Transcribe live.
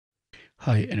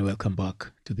Hi and welcome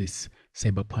back to this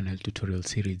Cyberpanel tutorial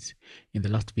series. In the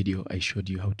last video, I showed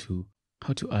you how to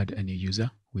add a new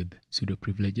user with sudo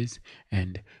privileges,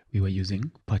 and we were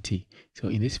using Putty. So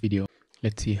in this video,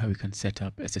 let's see how we can set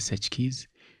up SSH keys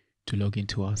to log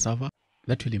into our server.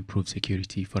 That will improve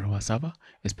security for our server,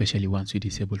 especially once we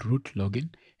disable root login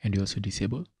and we also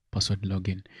disable password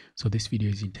login. So this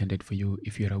video is intended for you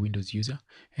if you're a Windows user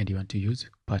and you want to use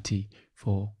Putty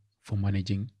for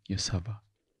managing your server.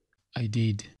 I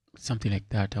did something like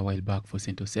that a while back for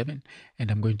Centos 7, and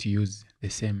I'm going to use the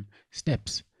same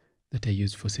steps that I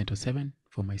used for Centos 7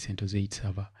 for my Centos 8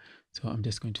 server. So I'm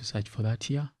just going to search for that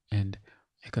here, and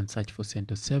I can search for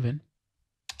Centos 7,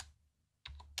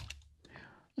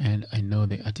 and I know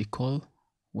the article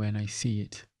when I see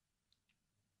it.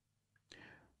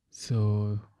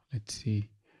 So let's see.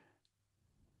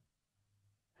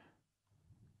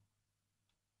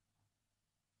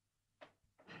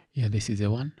 Yeah, this is the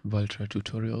one, Valtra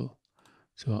tutorial.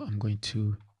 So I'm going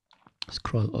to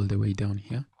scroll all the way down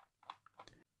here.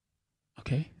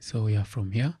 Okay, so we are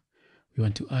from here. We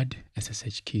want to add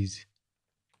SSH keys.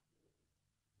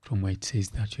 From where it says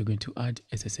that you're going to add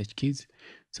SSH keys.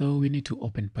 So we need to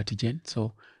open Puttygen.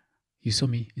 So you saw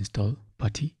me install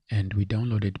Putty, and we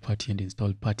downloaded Putty and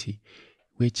installed Putty,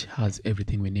 which has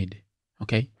everything we need.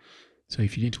 Okay, so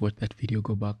if you didn't watch that video,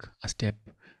 go back a step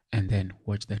and then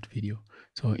watch that video.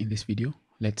 So in this video,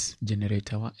 let's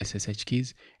generate our SSH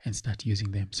keys and start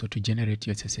using them. So to generate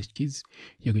your SSH keys,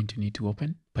 you're going to need to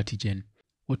open Puttygen.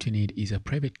 What you need is a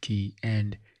private key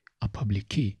and a public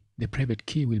key. The private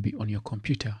key will be on your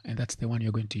computer, and that's the one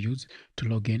you're going to use to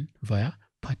log in via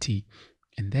Putty.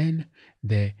 And then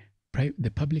the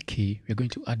public key, we're going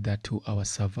to add that to our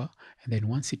server, and then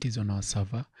once it is on our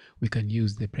server, we can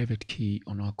use the private key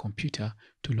on our computer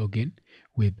to log in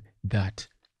with that.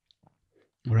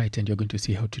 Right, and you're going to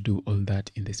see how to do all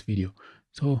that in this video.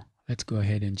 So let's go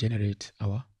ahead and generate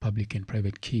our public and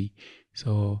private key.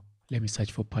 So let me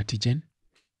search for Puttygen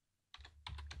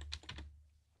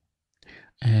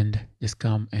and just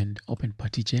come and open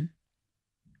Puttygen.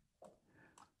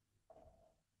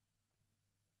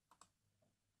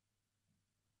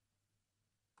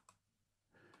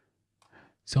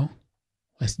 So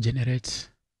let's generate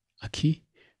a key.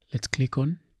 Let's click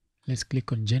on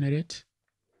generate,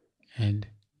 and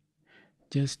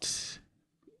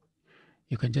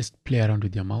you can just play around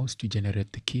with your mouse to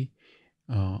generate the key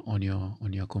on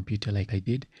your computer like I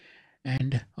did.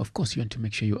 And of course, you want to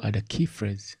make sure you add a key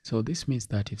phrase. So this means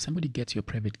that if somebody gets your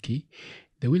private key,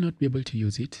 they will not be able to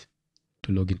use it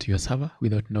to log into your server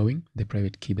without knowing the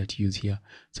private key that you use here.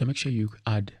 So make sure you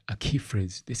add a key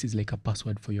phrase. This is like a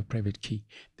password for your private key.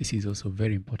 This is also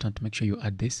very important. Make sure you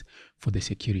add this for the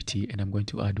security, and I'm going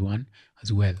to add one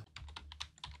as well.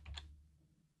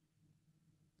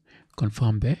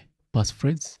 Confirm the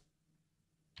passphrase.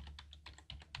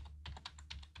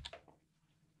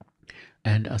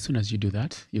 And as soon as you do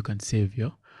that, you can save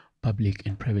your public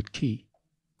and private key.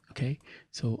 Okay,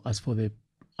 so as for the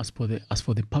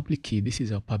public key, this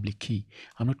is our public key.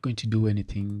 I'm not going to do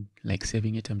anything like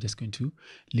saving it. I'm just going to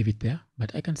leave it there,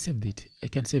 but I can save it. I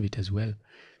can save it as well.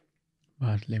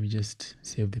 But let me just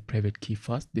save the private key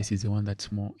first. This is the one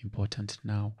that's more important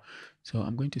now. So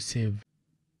I'm going to save,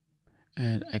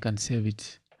 and I can save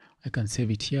it. I can save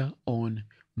it here on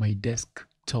my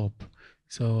desktop.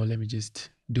 So let me just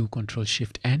do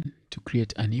Ctrl+Shift+N to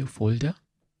create a new folder.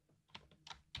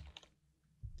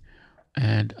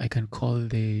 And I can call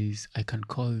this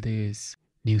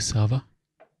new server,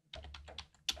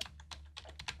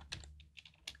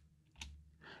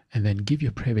 and then give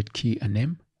your private key a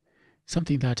name,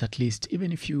 something that at least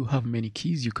even if you have many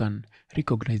keys, you can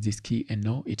recognize this key and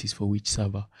know it is for which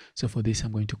server. So for this,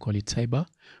 I'm going to call it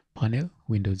Cyberpanel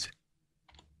Windows.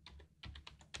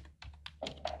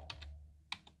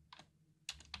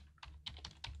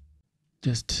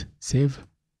 Just save.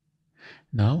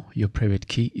 Now your private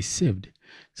key is saved.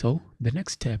 So the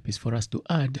next step is for us to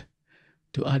add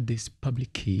this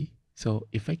public key. So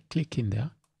if I click in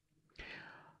there,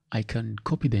 I can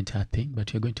copy the entire thing,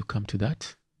 but you're going to come to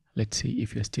that. Let's see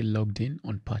if you're still logged in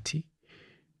on Putty.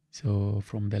 So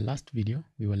from the last video,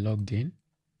 we were logged in.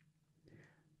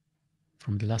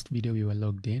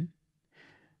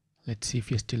 Let's see if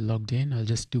you're still logged in. I'll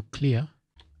just do clear.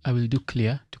 I will do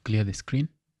clear to clear the screen.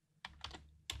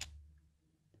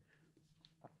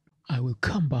 I will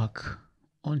come back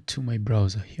onto my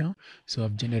browser here. So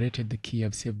I've generated the key,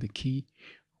 I've saved the key.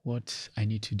 What I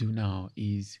need to do now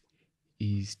is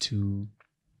to,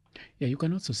 yeah, you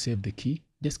can also save the key.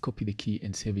 Just copy the key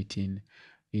and save it in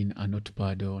a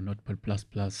notepad or notepad++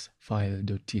 file,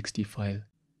 .txt file.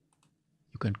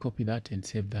 You can copy that and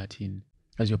save that in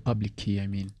as your public key, I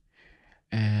mean.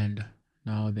 And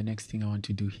now the next thing I want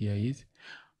to do here is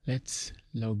let's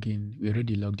log in. We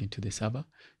already logged into the server,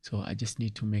 so I just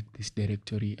need to make this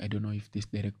directory. I don't know if this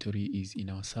directory is in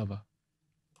our server.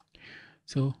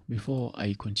 So before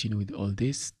I continue with all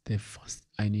this, the first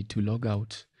I need to log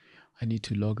out. I need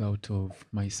to log out of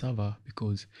my server,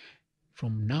 because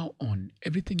from now on,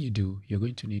 everything you do, you're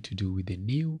going to need to do with the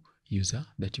new user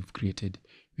that you've created.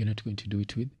 We're not going to do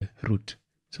it with root.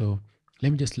 So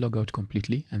let me just log out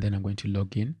completely, and then I'm going to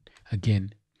log in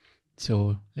again.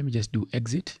 So let me just do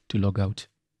exit to log out.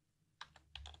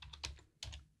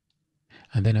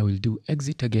 And then I will do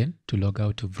exit again to log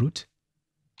out of root.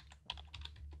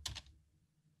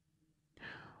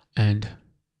 And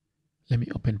let me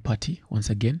open Putty once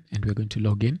again, and we're going to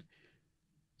log in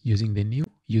using the new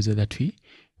user that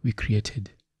we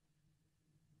created.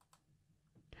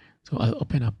 So I'll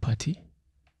open up Putty.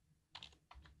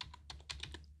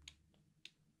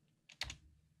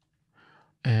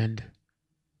 And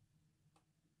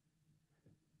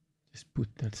just put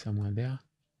that somewhere there.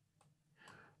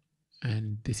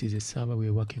 And this is a server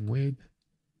we're working with.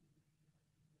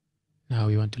 Now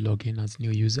we want to log in as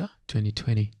new user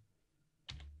 2020.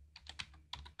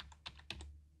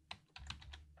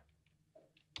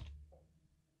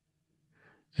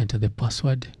 Enter the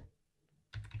password.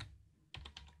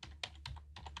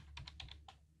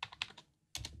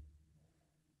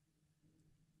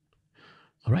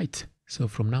 All right, so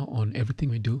from now on, everything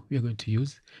we do, we are going to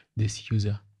use this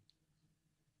user.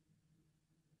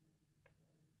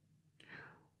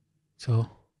 So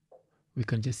we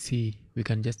can just see, we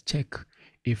can just check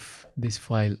if this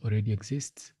file already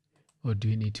exists, or do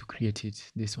we need to create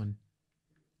it? This one,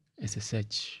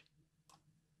 SSH.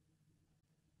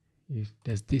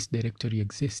 Does this directory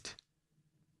exist?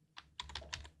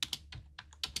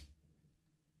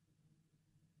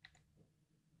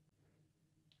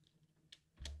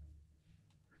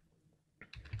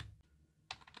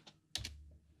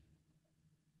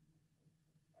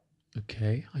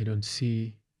 Okay, I don't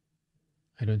see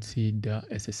the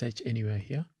SSH anywhere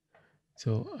here,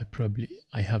 so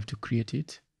I have to create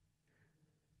it.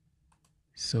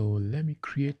 So let me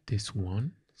create this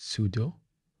one, sudo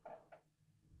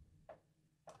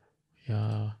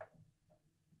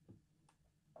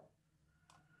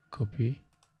copy.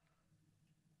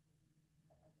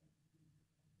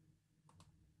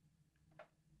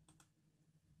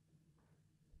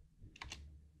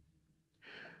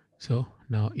 So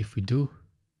now if we do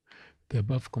the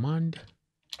above command,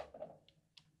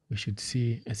 we should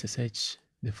see SSH,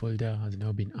 the folder has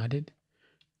now been added.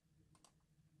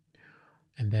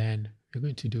 And then we're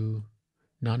going to do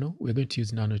nano. We're going to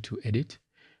use nano to edit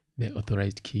the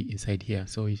authorized key inside here.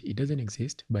 So it doesn't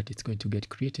exist, but it's going to get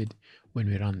created when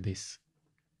we run this.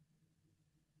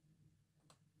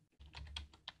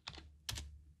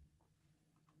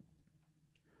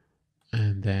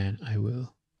 And then I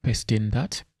will paste in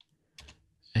that,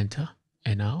 enter.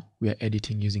 And now we are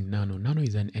editing using nano. Nano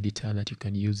is an editor that you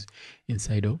can use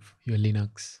inside of your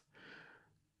Linux,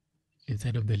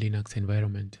 inside of the Linux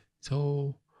environment.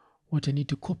 So what I need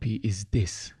to copy is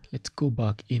this. Let's go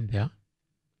back in there.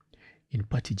 In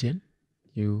Puttygen,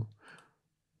 you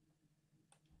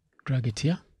drag it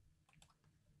here,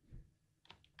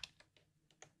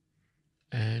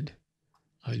 and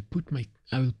I will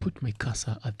put my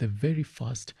cursor at the very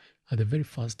first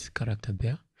character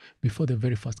there, before the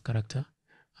very first character,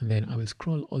 and then I will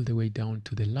scroll all the way down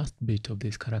to the last bit of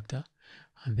this character,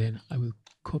 and then I will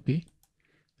copy,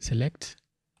 select,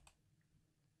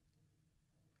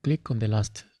 click on the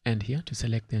last end here to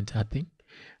select the entire thing,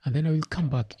 and then I will come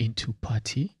back into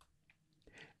Putty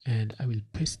and I will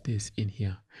paste this in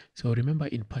here. So remember,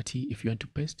 in Putty, if you want to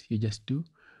paste, you just do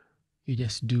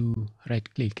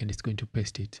right click and it's going to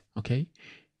paste it. Okay,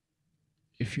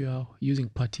 if you are using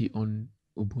Putty on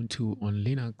Ubuntu, on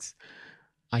Linux,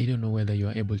 I don't know whether you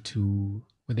are able to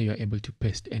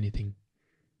paste anything.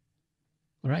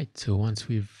 All right, so once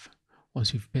we've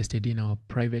pasted in our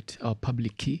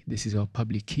public key, this is our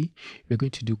public key, we're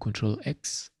going to do Control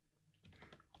X,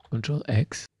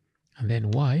 and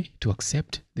then Y to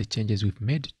accept the changes we've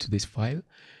made to this file,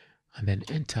 and then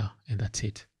enter, and that's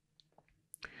it.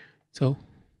 So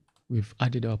we've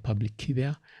added our public key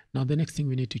there. Now the next thing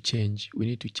we need to change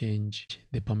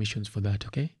the permissions for that.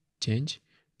 Okay, change.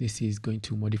 This is going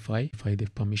to modify the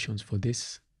permissions for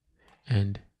this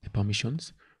and the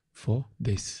permissions for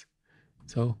this.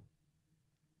 So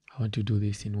I want to do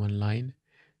this in one line.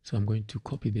 So I'm going to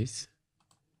copy this,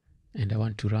 and I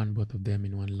want to run both of them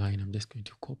in one line. I'm just going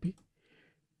to copy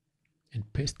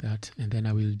and paste that, and then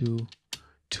I will do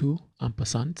 2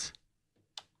 ampersands.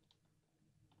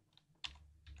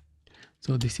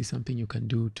 So this is something you can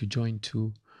do to join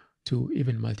to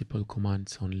even multiple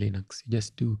commands on Linux. You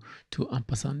just do 2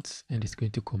 ampersands and it's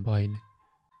going to combine.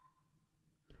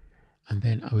 And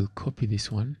then I will copy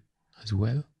this one as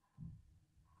well,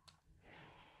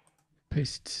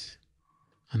 paste,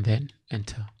 and then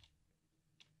enter.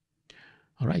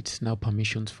 All right, now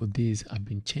permissions for these have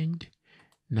been changed.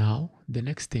 Now the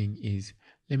next thing is,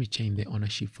 let me change the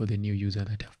ownership for the new user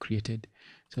that I've created.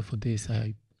 So for this,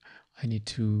 I need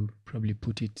to probably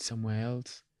put it somewhere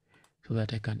else so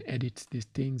that I can edit these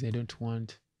things. I don't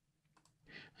want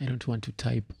to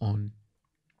type on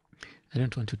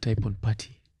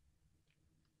Putty.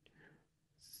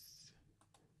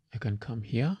 I can come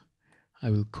here, I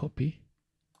will copy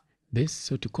this.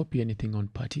 So to copy anything on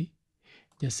Putty,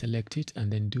 just select it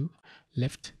and then do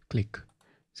left click.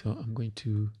 So I'm going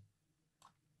to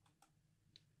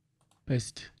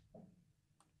paste,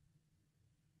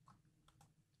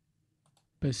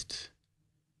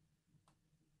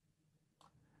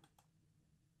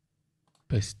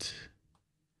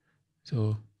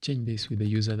 so change this with the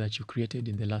user that you created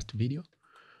in the last video.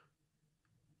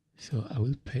 So I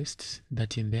will paste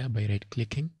that in there by right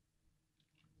clicking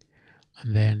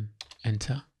and then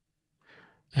enter,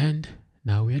 and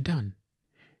now we are done.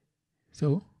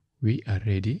 So we are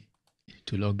ready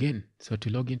to log in. So to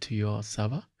log into your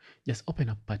server, just open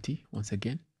up Putty once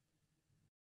again.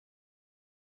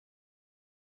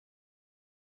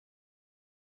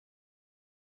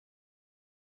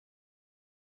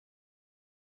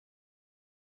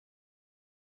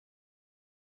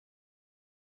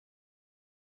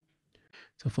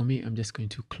 So for me, I'm just going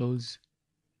to close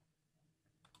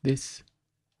this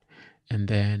and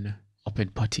then open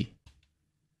Putty.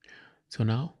 So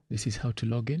now this is how to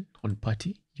log in on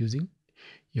Putty using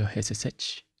your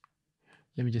SSH.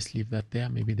 Let me just leave that there.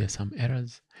 Maybe there's some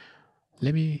errors.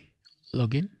 Let me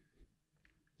log in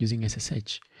using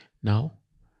SSH. Now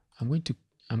I'm going to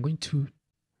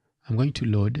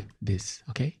load this.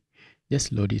 Okay,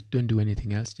 just load it. Don't do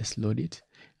anything else. Just load it,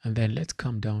 and then let's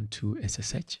come down to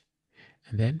SSH,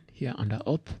 and then here under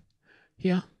auth,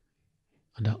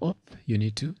 you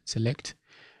need to select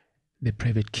the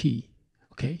private key.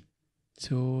 Okay,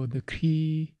 so the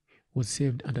key was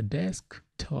saved under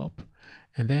desktop,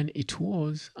 and then it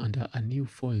was under a new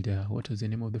folder. What was the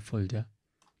name of the folder?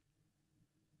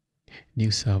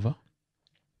 New server.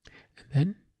 And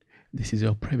then this is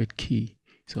our private key.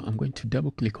 So I'm going to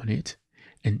double click on it,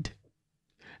 and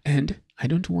I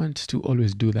don't want to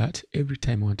always do that every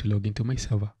time I want to log into my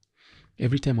server.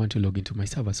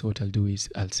 So what I'll do is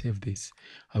I'll save this.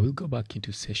 I will go back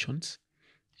into sessions,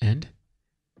 and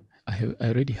I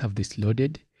already have this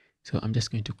loaded. So I'm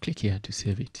just going to click here to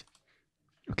save it.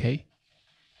 Okay.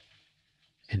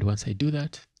 And once I do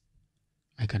that,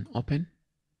 I can open,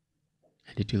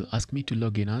 and it will ask me to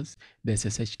log in as the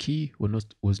SSH key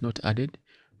was not added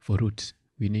for root.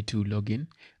 We need to log in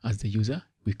as the user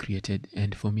we created,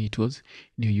 and for me it was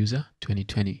new user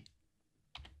 2020.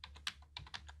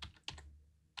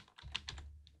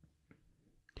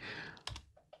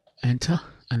 Enter,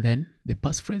 and then the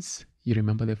passphrase. You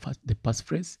remember the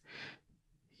passphrase?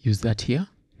 Use that here.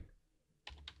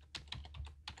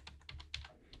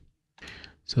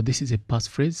 So this is a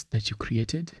passphrase that you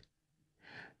created.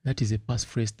 That is a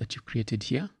passphrase that you created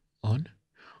here on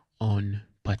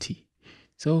Putty.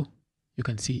 So you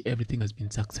can see everything has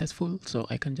been successful. So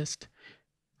I can just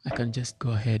go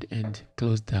ahead and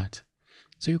close that.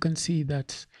 So you can see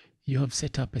that you have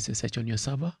set up SSH on your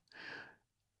server,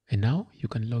 and now you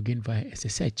can log in via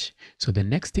SSH. So the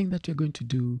next thing that you're going to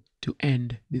do to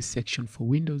end this section for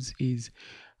Windows is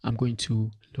I'm going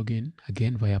to log in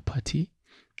again via Putty,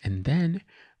 and then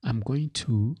I'm going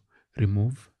to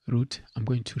remove root. I'm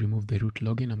going to remove the root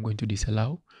login. I'm going to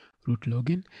disallow root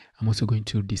login. I'm also going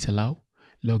to disallow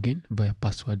login via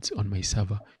passwords on my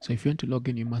server. So if you want to log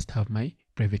in, you must have my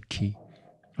private key.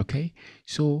 Okay,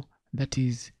 so that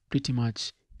is pretty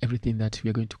much everything that we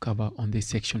are going to cover on this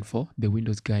section for the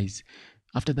Windows guys.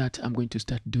 After that, I'm going to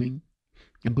start doing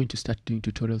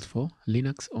tutorials for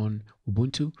Linux on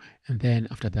Ubuntu, and then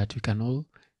after that we can all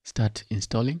start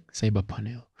installing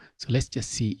Cyberpanel. So let's just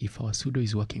see if our sudo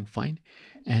is working fine,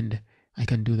 and I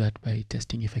can do that by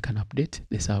testing if I can update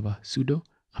the server. Sudo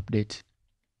update.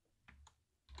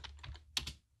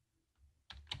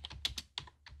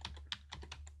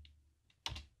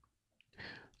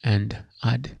 And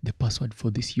add the password for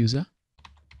this user.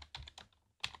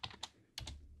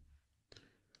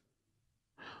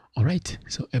 All right,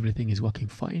 so everything is working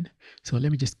fine. So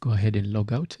let me just go ahead and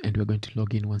log out, and we're going to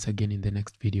log in once again in the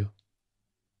next video.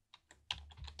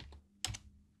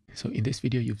 So in this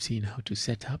video, you've seen how to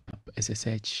set up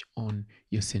SSH on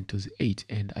your Centos 8,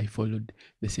 and I followed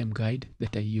the same guide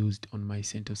that I used on my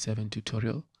Centos 7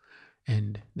 tutorial,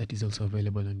 and that is also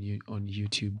available on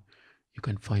YouTube. You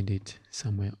can find it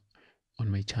somewhere on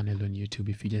my channel on YouTube.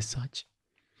 If you just search,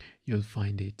 you'll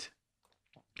find it.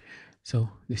 So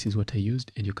this is what I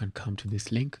used, and you can come to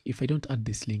this link. If I don't add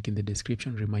this link in the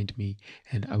description, remind me,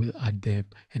 and I will add them,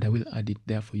 and I will add it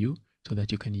there for you so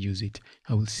that you can use it.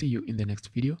 I will see you in the next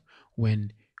video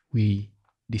when we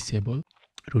disable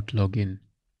root login.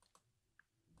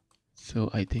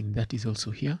 So I think that is also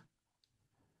here.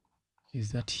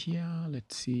 Is that here?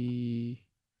 Let's see.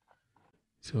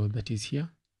 So that is here.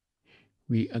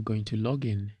 We are going to log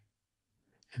in,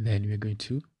 and then we're going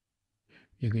to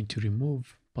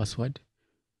remove password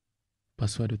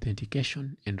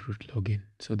authentication and root login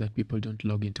so that people don't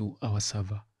log into our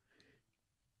server.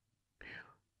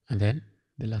 And then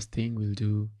the last thing we'll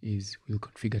do is we'll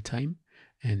configure time,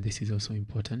 and this is also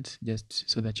important just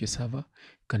so that your server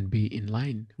can be in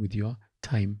line with your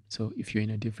time. So if you're in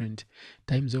a different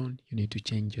time zone, you need to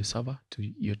change your server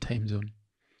to your time zone.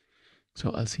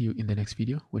 So I'll see you in the next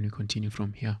video when we continue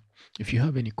from here. If you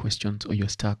have any questions or you're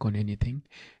stuck on anything,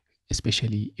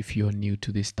 especially if you're new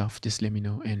to this stuff, just let me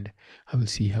know and I will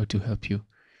see how to help you.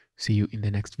 See you in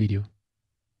the next video.